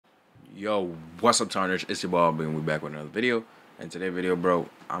Yo, what's up, Tarnish? It's your boy, and we're back with another video. And today's video, bro,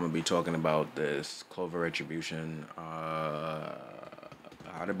 I'm gonna be talking about this Clover Retribution, how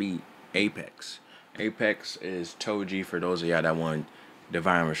to beat Apex. Apex is Toji for those of y'all that want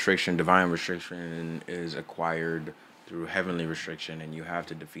Divine Restriction. Divine Restriction is acquired through Heavenly Restriction, and you have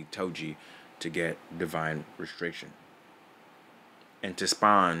to defeat Toji to get Divine Restriction. And to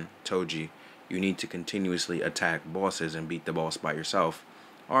spawn Toji, you need to continuously attack bosses and beat the boss by yourself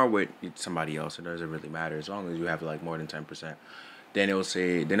or with somebody else. It doesn't really matter as long as you have like more than 10%. Then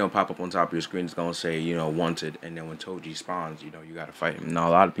it'll pop up on top of your screen. It's gonna say, you know, wanted. And then when Toji spawns, you know, you gotta fight him. Now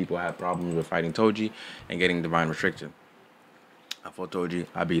a lot of people have problems with fighting Toji and getting Divine Restriction. I fought Toji.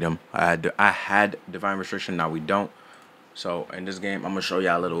 I beat him. I had Divine Restriction. Now we don't. So in this game, I'm gonna show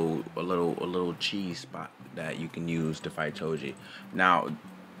y'all a little cheese spot that you can use to fight Toji. Now,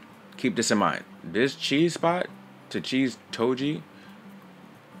 keep this in mind. This cheese spot to cheese Toji,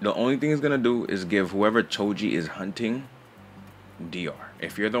 the only thing it's gonna do is give whoever Toji is hunting DR.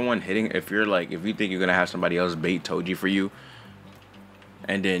 If you're the one hitting, if you think you're gonna have somebody else bait Toji for you,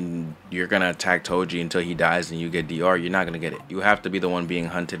 and then you're gonna attack Toji until he dies and you get DR, you're not gonna get it. You have to be the one being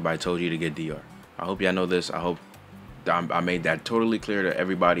hunted by Toji to get DR. I hope y'all know this. I hope I made that totally clear to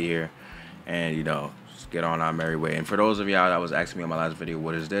everybody here, and you know, just get on our merry way. And for those of y'all that was asking me on my last video,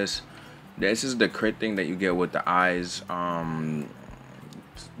 what is this? This is the crit thing that you get with the eyes.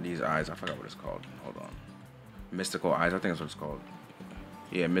 These eyes, I forgot what it's called. Hold on. Mystical eyes, I think that's what it's called.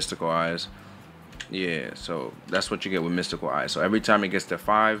 Yeah, mystical eyes. Yeah, so that's what you get with mystical eyes. So every time it gets to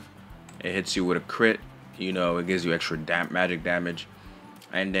 5, it hits you with a crit. You know, it gives you extra magic damage.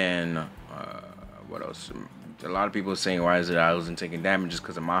 And then, what else? A lot of people are saying, why is it I wasn't taking damage? Just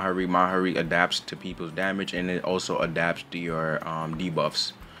because of Mahari. Mahari adapts to people's damage, and it also adapts to your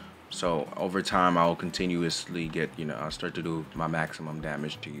debuffs. So over time, I'll continuously get, you know, I'll start to do my maximum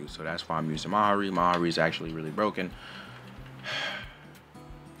damage to you. So that's why I'm using Mahari. Mahari is actually really broken.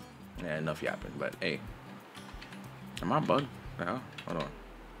 Yeah, enough yapping. But hey, am I bugged? No, hold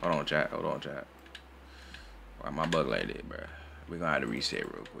on, chat. Hold on, chat. Why am I bugged like that, bro? We're gonna have to reset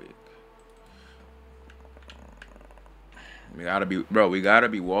real quick. We gotta be, bro. We gotta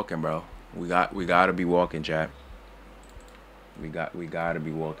be walking, bro. We gotta be walking, chat. We gotta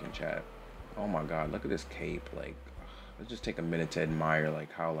be walking, chat. Oh my God, look at this cape. Like, let's just take a minute to admire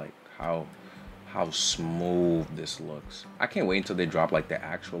how smooth this looks. I can't wait until they drop like the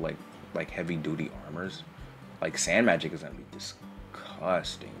actual like heavy duty armors. Like sand magic is gonna be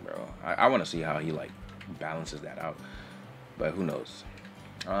disgusting, bro. I want to see how he like balances that out, but who knows.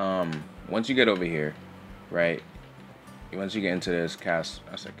 Once you get over here, right? Once you get into this castle,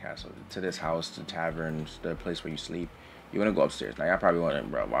 to this house, the taverns, the place where you sleep, you want to go upstairs. Now, y'all probably wondering,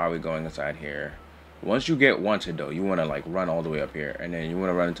 bro, why are we going inside here? Once you get wanted, though, you want to, like, run all the way up here. And then you want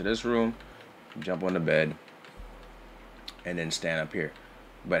to run into this room, jump on the bed, and then stand up here.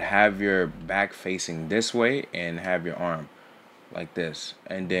 But have your back facing this way and have your arm like this.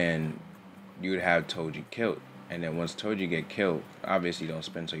 And then you would have Toji killed. And then once Toji get killed, obviously don't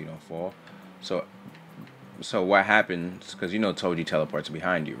spin so you don't fall. So what happens, because you know Toji teleports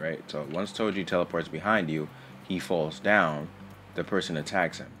behind you, right? So once Toji teleports behind you, he falls down, the person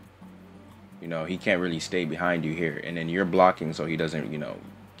attacks him. You know, he can't really stay behind you here. And then you're blocking so he doesn't, you know,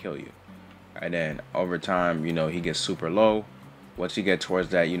 kill you. And then over time, you know, he gets super low. Once you get towards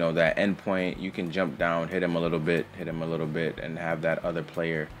that, you know, that end point, you can jump down, hit him a little bit, and have that other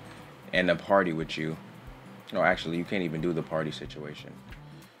player in the party with you. No, actually, you can't even do the party situation.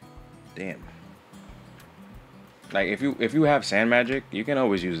 Damn. Like, if you have sand magic, you can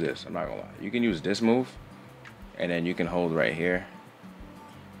always use this. I'm not gonna lie. You can use this move, and then you can hold right here.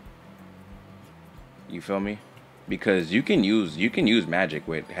 You feel me? Because you can use magic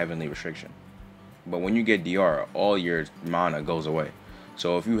with Heavenly Restriction, but when you get DR, all your mana goes away.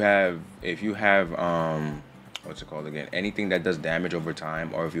 So if you have what's it called again? Anything that does damage over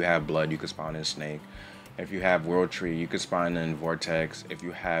time, or if you have blood, you can spawn in Snake. If you have World Tree, you can spawn in Vortex. If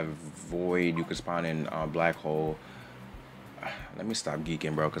you have Void, you can spawn in Black Hole. Let me stop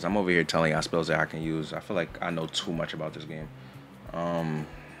geeking, bro, because I'm over here telling y'all spells that I can use. I feel like I know too much about this game. It's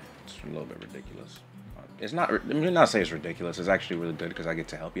a little bit ridiculous. It's not. Let me not say it's ridiculous. It's actually really good because I get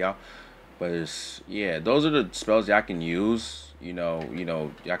to help y'all. But it's, yeah, those are the spells y'all can use. You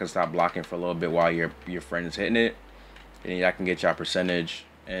know, y'all can stop blocking for a little bit while your friend is hitting it, and y'all can get y'all percentage.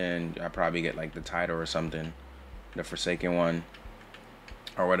 And I probably get like the title or something, the Forsaken one,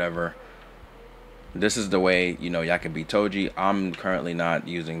 or whatever. This is the way, you know, y'all can beat Toji. I'm currently not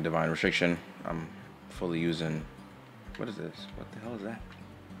using Divine Restriction. I'm fully using, what is this? What the hell is that?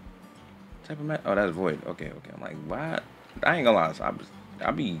 Type of oh, that's Void. Okay. I'm like, what? I ain't gonna lie. So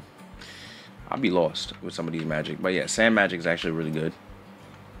I be I'll be lost with some of these magic. But yeah, sand magic is actually really good,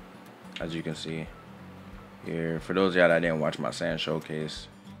 as you can see here. For those of y'all that didn't watch my sand showcase,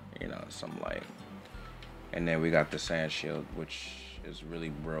 you know, some like, and then we got the sand shield, which is really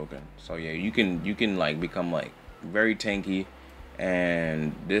broken. So yeah, you can like become like very tanky,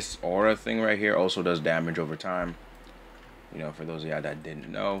 and this aura thing right here also does damage over time, you know, for those of y'all that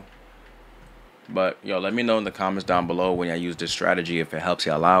didn't know. But yo, let me know in the comments down below when y'all use this strategy, if it helps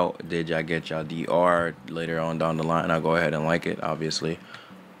y'all out. Did y'all get y'all DR later on down the line? I'll go ahead and like it, obviously.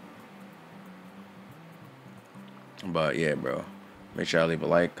 But yeah, bro, make sure y'all leave a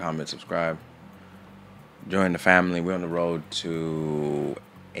like, comment, subscribe, join the family. We're on the road to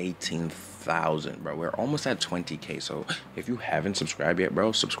 18,000, bro. We're almost at 20K. So if you haven't subscribed yet,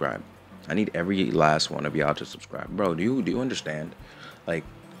 bro, subscribe. I need every last one of y'all to subscribe, bro. Do you understand? Like,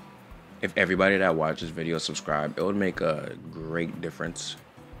 if everybody that watches video subscribe, it would make a great difference.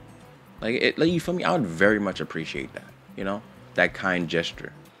 Like you feel me? I would very much appreciate that. You know, that kind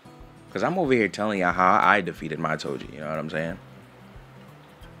gesture. Cause I'm over here telling y'all how I defeated my Toji. You know what I'm saying?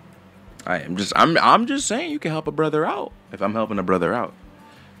 I'm just saying you can help a brother out if I'm helping a brother out.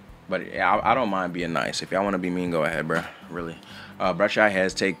 But yeah, I don't mind being nice. If y'all want to be mean, go ahead, bro. Really. Brush your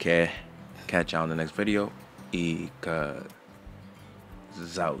heads. Take care. Catch y'all in the next video.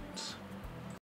 Zout.